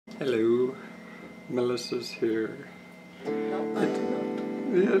Hello, Melissa's here.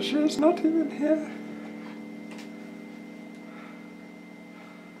 No. Yeah, she's not even here.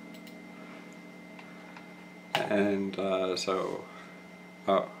 And so,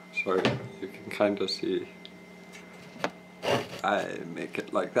 oh, sorry, you can kind of see. I make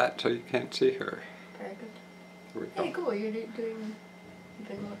it like that so you can't see her. Very good. Here we go. Hey, cool, you're doing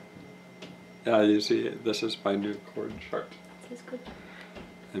what? Yeah, you see, this is my new cord chart. That's good.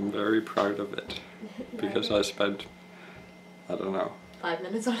 I'm very proud of it because I spent, I don't know, 5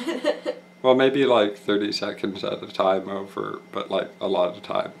 minutes on it. well, maybe like 30 seconds at a time over, but like a lot of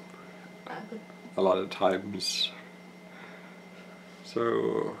time. Good. A lot of times.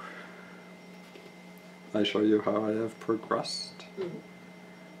 So, I show you how I have progressed. You're welcome.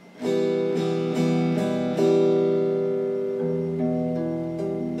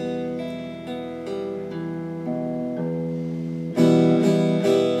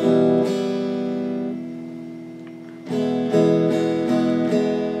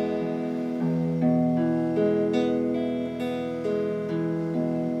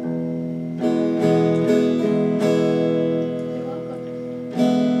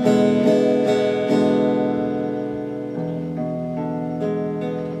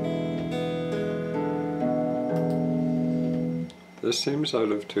 This seems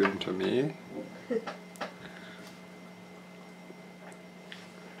out of tune to me.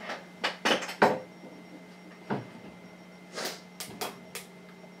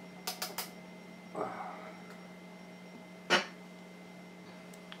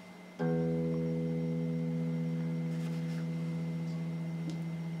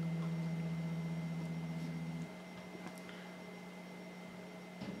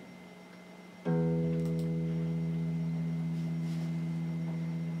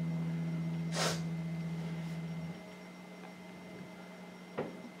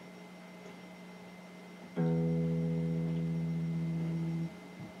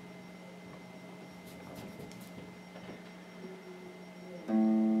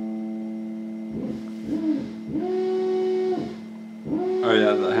 Oh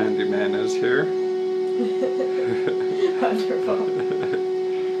yeah, the handyman is here. Wonderful.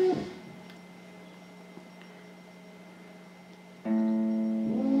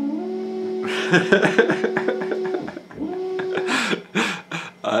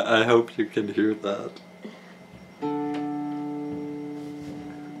 I hope you can hear that.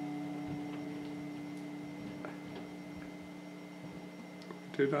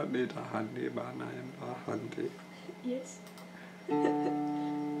 We do not need a handyman, I am a handy. Yes.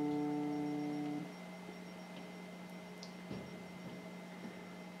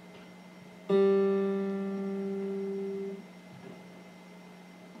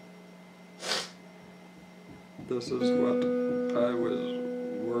 This is what I was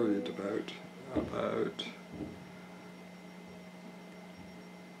worried about.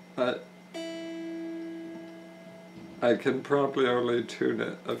 I can probably only tune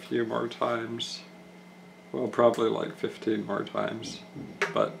it a few more times. Well, probably like 15 more times.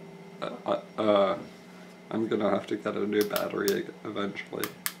 But I'm gonna have to get a new battery eventually.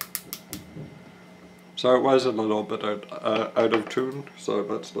 So it was a little bit out of tune, so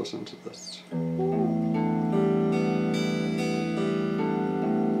let's listen to this.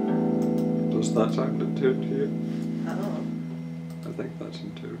 Does that sound in tune to you? I don't know. I think that's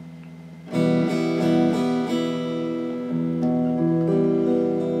in tune.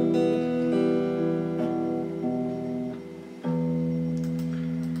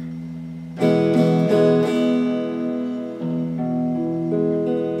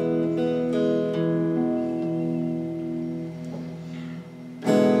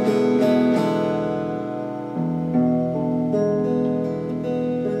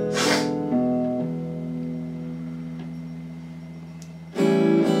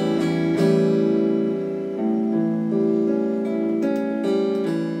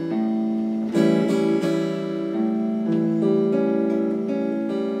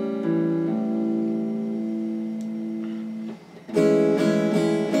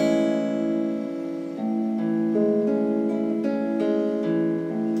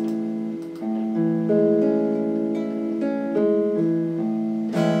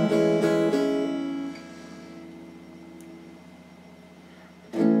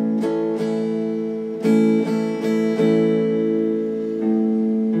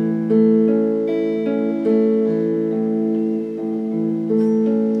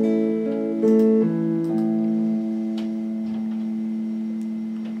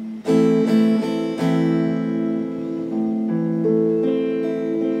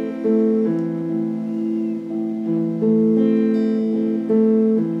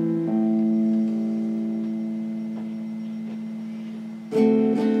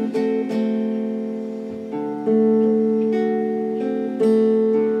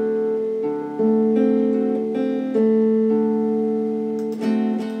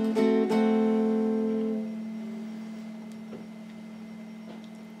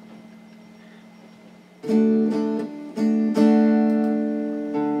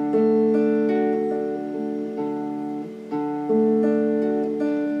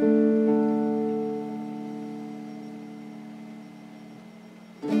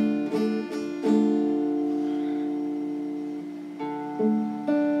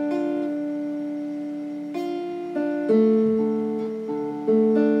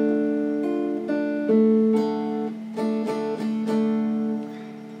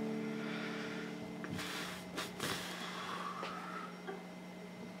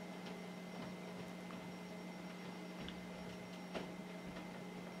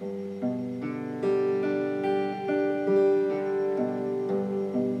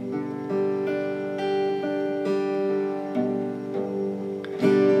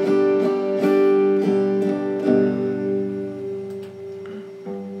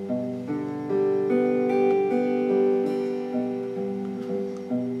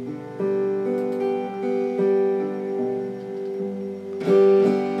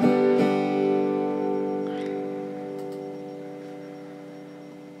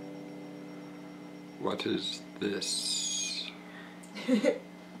 What is this?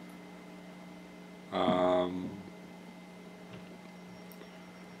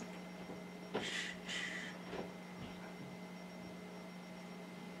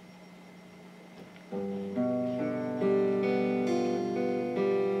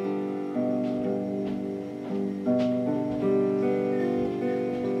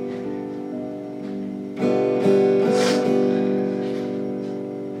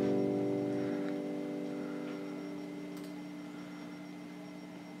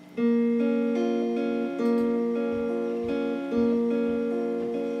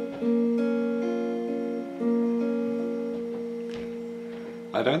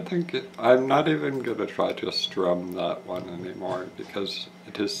 I don't think I'm not even gonna try to strum that one anymore because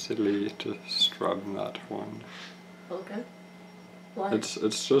it is silly to strum that one. Okay. Why?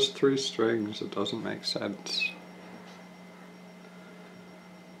 It's just 3 strings, it doesn't make sense.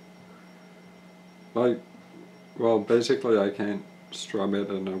 Like, well, basically I can't strum it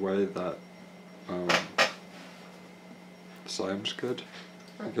in a way that sounds good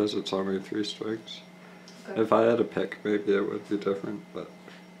because it's only 3 strings. Okay. If I had a pick, maybe it would be different, but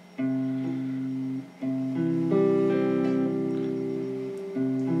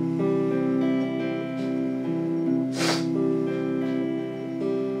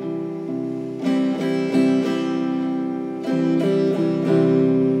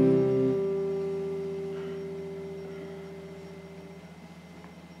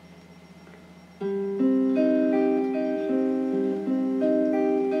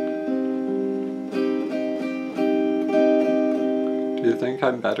do you think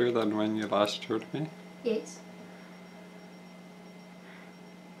I'm better than when you last heard me? Yes.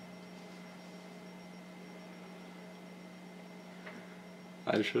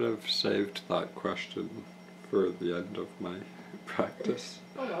 I should have saved that question for the end of my practice.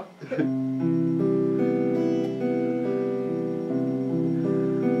 Oh well.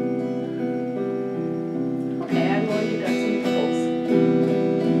 Okay, I'm going to get some pickles.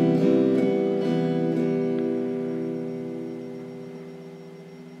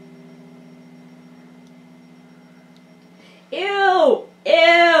 Ew!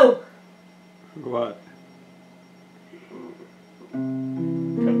 Ew! What?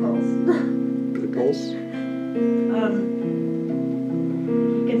 Pickles. Pickles?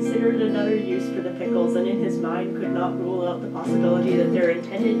 He considered another use for the pickles and in his mind could not rule out the possibility that their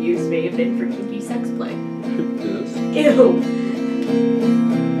intended use may have been for kinky sex play. Yes. Ew!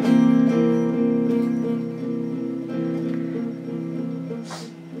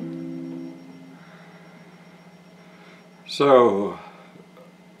 So,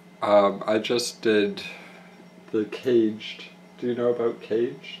 I just did the Caged. Do you know about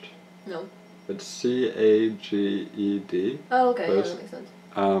Caged? No. It's C-A-G-E-D. Oh, okay, yeah, There's- that makes sense.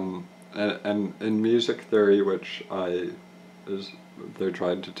 And in music theory, which they're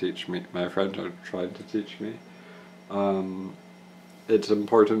trying to teach me, my friends are trying to teach me, it's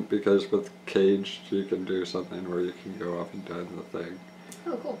important because with Caged you can do something where you can go up and down the thing.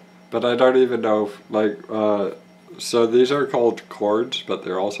 Oh, cool. But I don't even know if, like, so these are called chords, but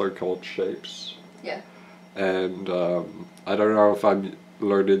they're also called shapes. Yeah. And I don't know if I'm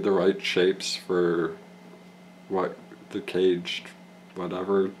learning the right shapes for what the Caged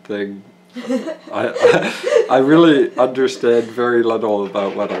whatever thing. I really understand very little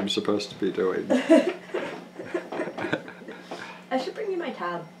about what I'm supposed to be doing. I should bring you my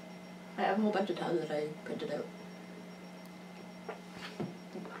tab. I have a whole bunch of tabs that I printed out.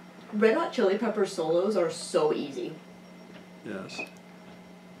 Red Hot Chili Pepper solos are so easy. Yes.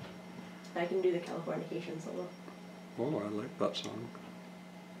 I can do the Californication solo. Oh, I like that song.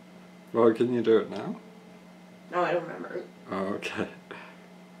 Well, can you do it now? No, I don't remember it. Oh, okay.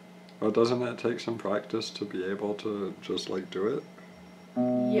 Well, doesn't it take some practice to be able to just like do it?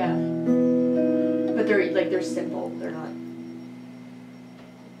 Yeah. But they're simple. They're not.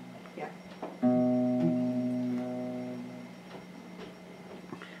 Yeah.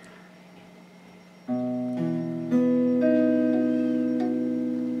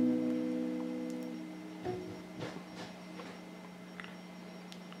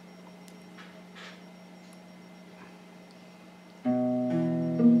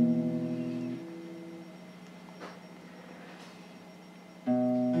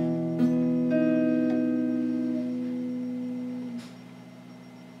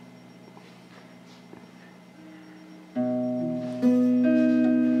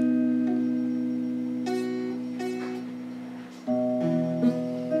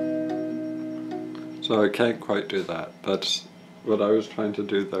 So I can't quite do that. That's what I was trying to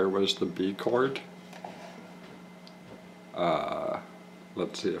do there was the B chord.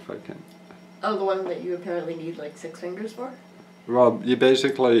 Let's see if I can. Oh, the one that you apparently need like 6 fingers for? Well, you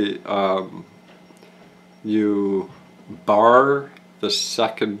basically, you bar the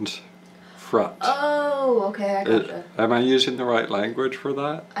second fret. Oh, okay, I gotcha. Am I using the right language for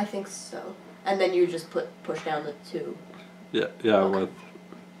that? I think so. And then you just push down the 2. Yeah, Okay. with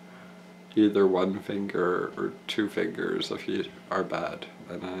either 1 finger or 2 fingers if you are bad,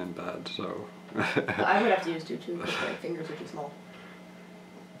 and I am bad, so. I would have to use 2 too, because my fingers are too small.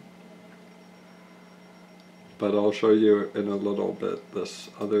 But I'll show you in a little bit this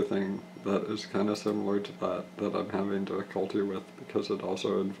other thing that is kind of similar to that I'm having difficulty with because it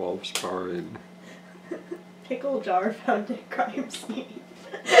also involves barring. Pickle jar found at crime scene.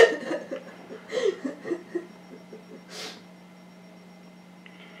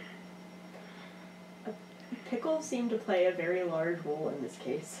 Pickles seem to play a very large role in this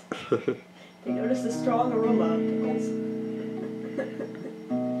case. They notice the strong aroma of pickles.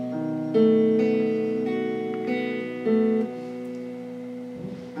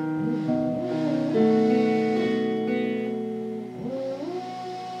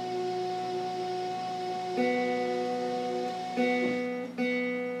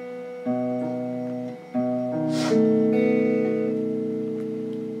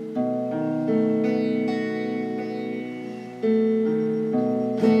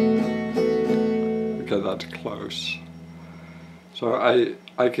 Okay, that's close. So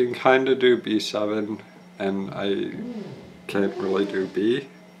I can kind of do B7 and I can't really do B.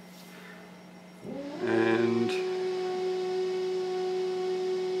 And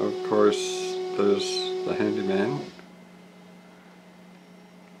of course there's the handyman.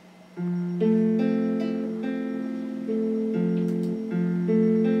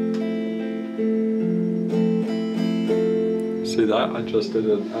 See that? I just did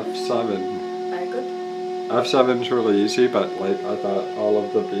an F7. F7's really easy, but like I thought all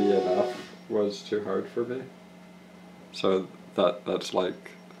of the B and F was too hard for me. So that's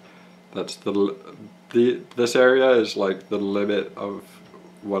like this area is like the limit of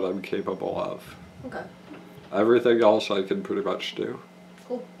what I'm capable of. Okay. Everything else I can pretty much do.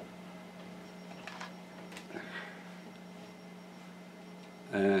 Cool.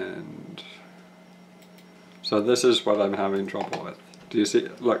 And so this is what I'm having trouble with. Do you see?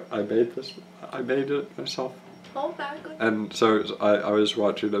 Look, I made it myself. Oh, very good. And so I was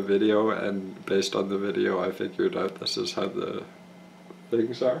watching a video, and based on the video, I figured out this is how the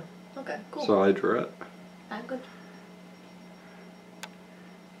things are. Okay, cool. So I drew it. Very good.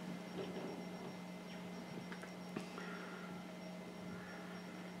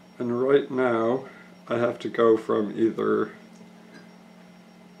 And right now, I have to go from either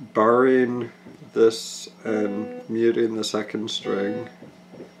barring this and muting the second string,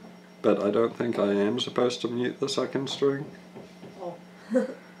 but I don't think I am supposed to mute the second string. Oh.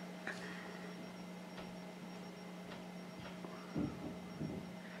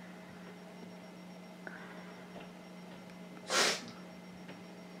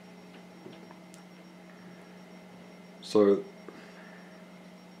 So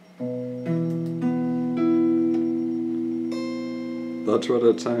that's what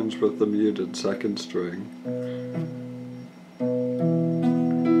it sounds with the muted second string.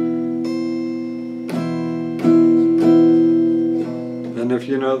 And if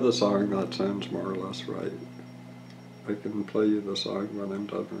you know the song, that sounds more or less right. I can play you the song when I'm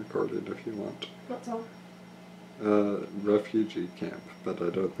done recording if you want. What song? Refugee Camp, but I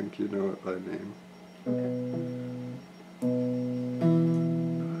don't think you know it by name.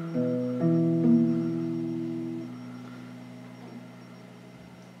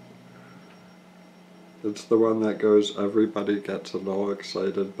 It's the one that goes, everybody gets a little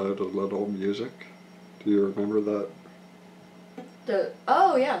excited about a little music. Do you remember that?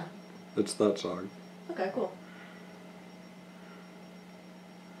 Oh, yeah. It's that song. Okay, cool.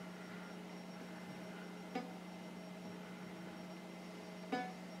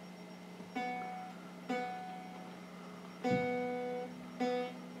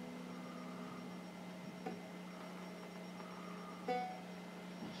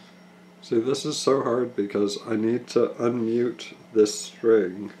 See, this is so hard because I need to unmute this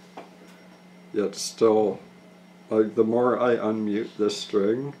string, yet still, like, the more I unmute this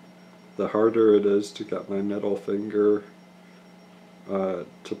string, the harder it is to get my middle finger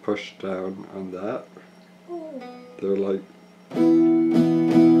to push down on that. They're like,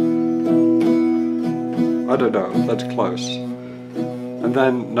 I don't know, that's close. And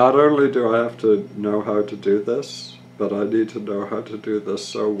then not only do I have to know how to do this, but I need to know how to do this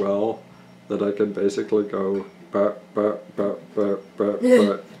so well that I can basically go but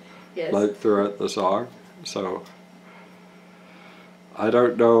Yes. like throughout the song. So I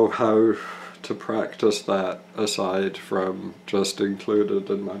don't know how to practice that aside from just included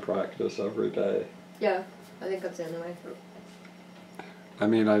in my practice every day. Yeah, I think that's the only way. I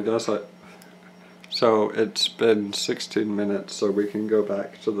mean, I guess so it's been 16 minutes, so we can go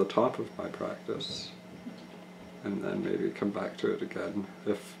back to the top of my practice and then maybe come back to it again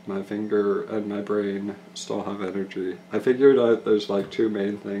if my finger and my brain still have energy. I figured out there's like two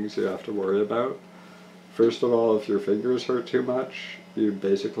main things you have to worry about. First of all, if your fingers hurt too much, you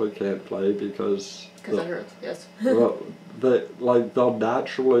basically can't play because Because it hurts, yes. well, they'll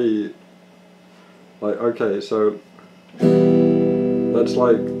naturally, like, okay, so that's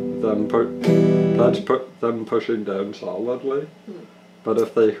like them them pushing down solidly. But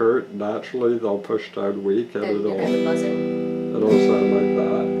if they hurt naturally, they'll push down weak, and And you're kind of buzzing. it'll sound like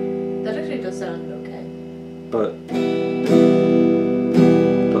that. That actually does sound okay. But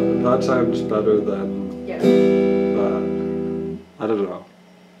that sounds better than Yeah. that. I don't know.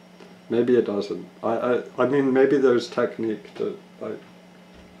 Maybe it doesn't. I mean, maybe there's technique to, like,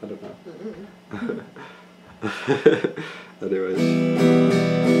 I don't know. Anyways.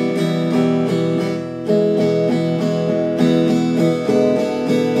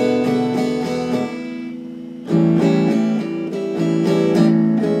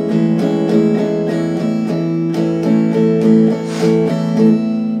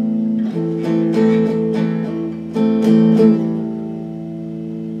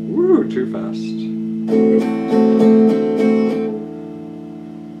 Woo, too fast.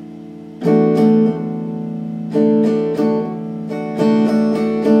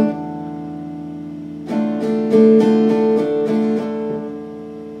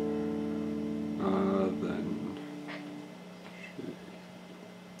 Then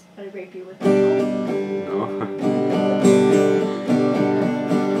I rape you with a pickle. no.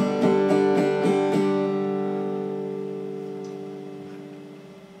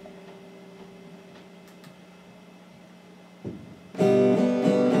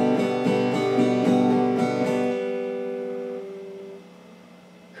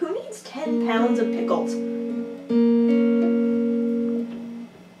 Who needs 10 pounds of pickles?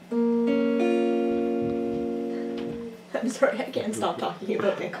 I'm sorry, I can't stop talking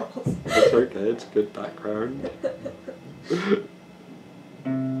about pickles. It's okay, it's good background.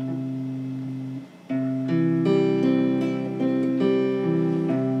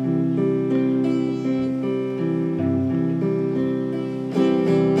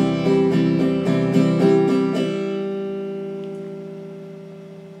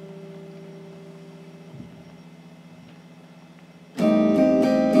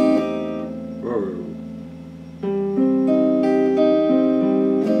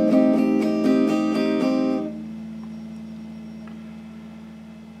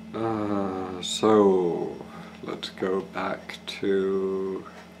 So let's go back to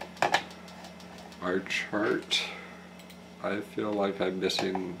our chart. I feel like I'm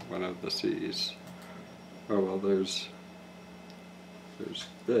missing one of the C's. Oh well, there's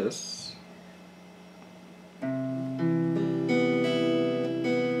this.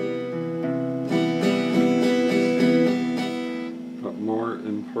 But more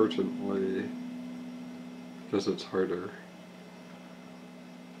importantly, because it's harder,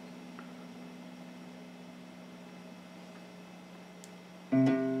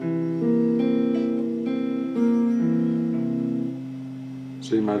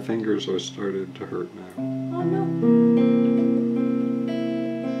 see, my fingers are starting to hurt now. Oh no.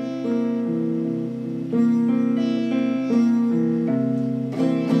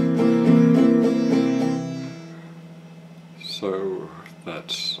 So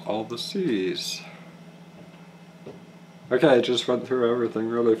that's all the C's. Okay, I just went through everything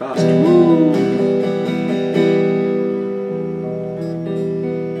really fast.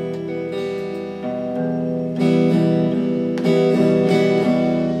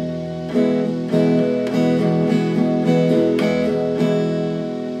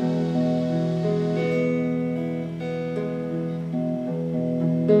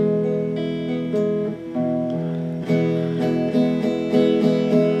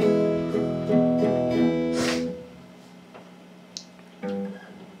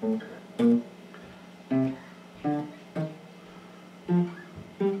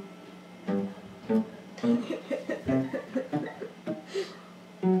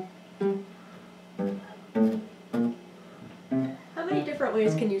 How many different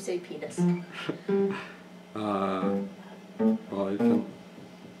ways can you say penis? Well, I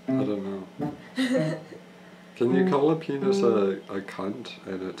don't know. Can Can you call a penis a cunt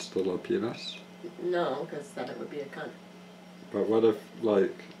and it's still a penis? No, because then it would be a cunt. But what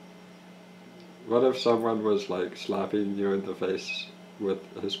if someone was like slapping you in the face with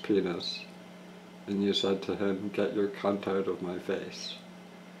his penis and you said to him, "Get your cunt out of my face"?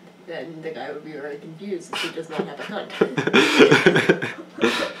 Then the guy would be very confused if he does not have a cunt.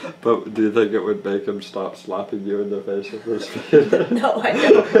 But do you think it would make him stop slapping you in the face with his penis? No, I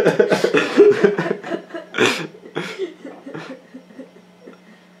don't.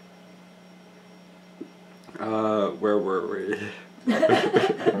 Where were we?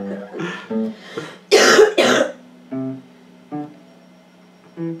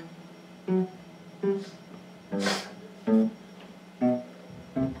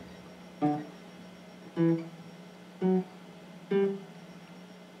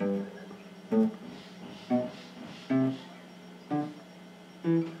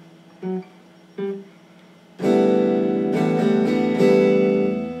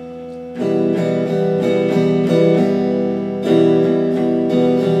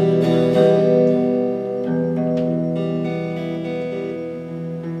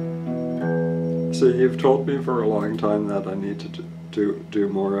 So you've told me for a long time that I need to do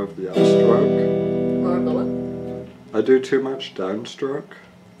more of the upstroke. More of the what? I do too much downstroke.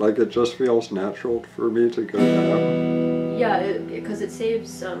 Like it just feels natural for me to go down. Yeah, because it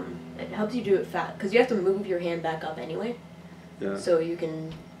saves, it helps you do it fast. Because you have to move your hand back up anyway. Yeah. So you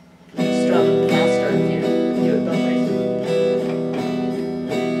can strum faster if you do it both ways.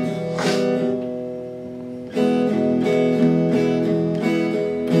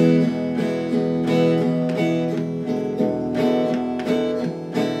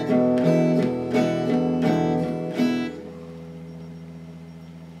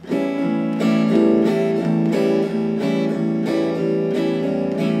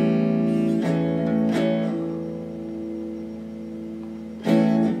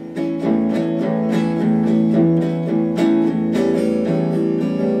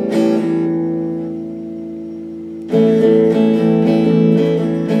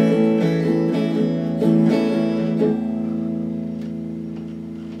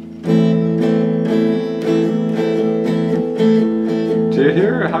 Do you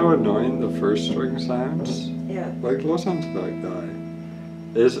hear how annoying the first string sounds? Yeah. Like listen to that guy.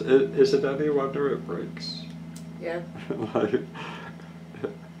 Is it any wonder it breaks? Yeah. Like,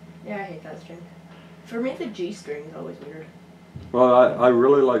 Yeah, I hate that string. For me, the G string is always weird. well, I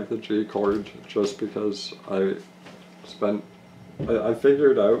really like the G chord just because I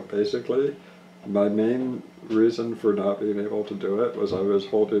figured out basically my main reason for not being able to do it was I was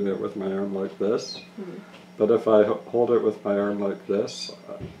holding it with my arm like this. Hmm. But if I hold it with my arm like this,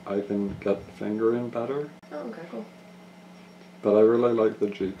 I can get the finger in better. Oh, okay, cool. But I really like the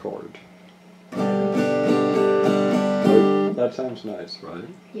G chord. Like, that sounds nice, right?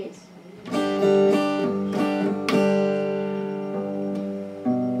 Yes.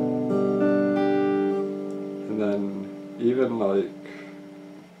 And then even like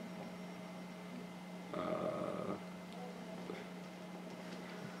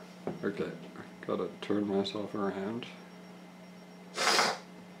okay, gotta turn myself around.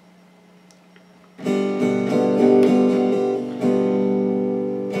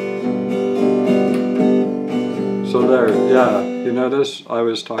 So there, yeah, you notice I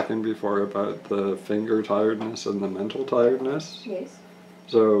was talking before about the finger tiredness and the mental tiredness? Yes.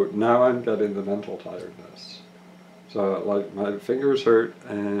 So now I'm getting the mental tiredness. So like my fingers hurt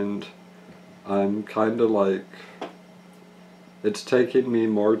and I'm kind of like, it's taking me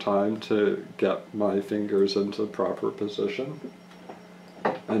more time to get my fingers into proper position.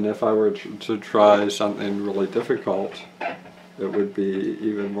 And if I were to try something really difficult, it would be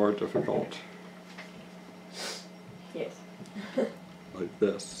even more difficult. Yes. Like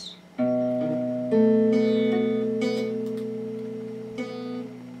this.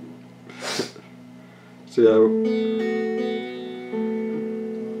 See how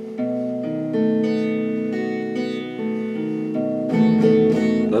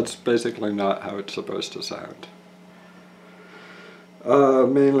that's basically not how it's supposed to sound.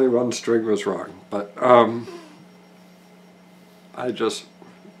 Mainly one string was wrong, but I just,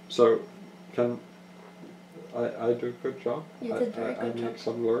 so can I do a good job? You did very I good make job.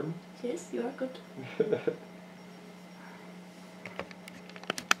 some learn. Yes, you are good.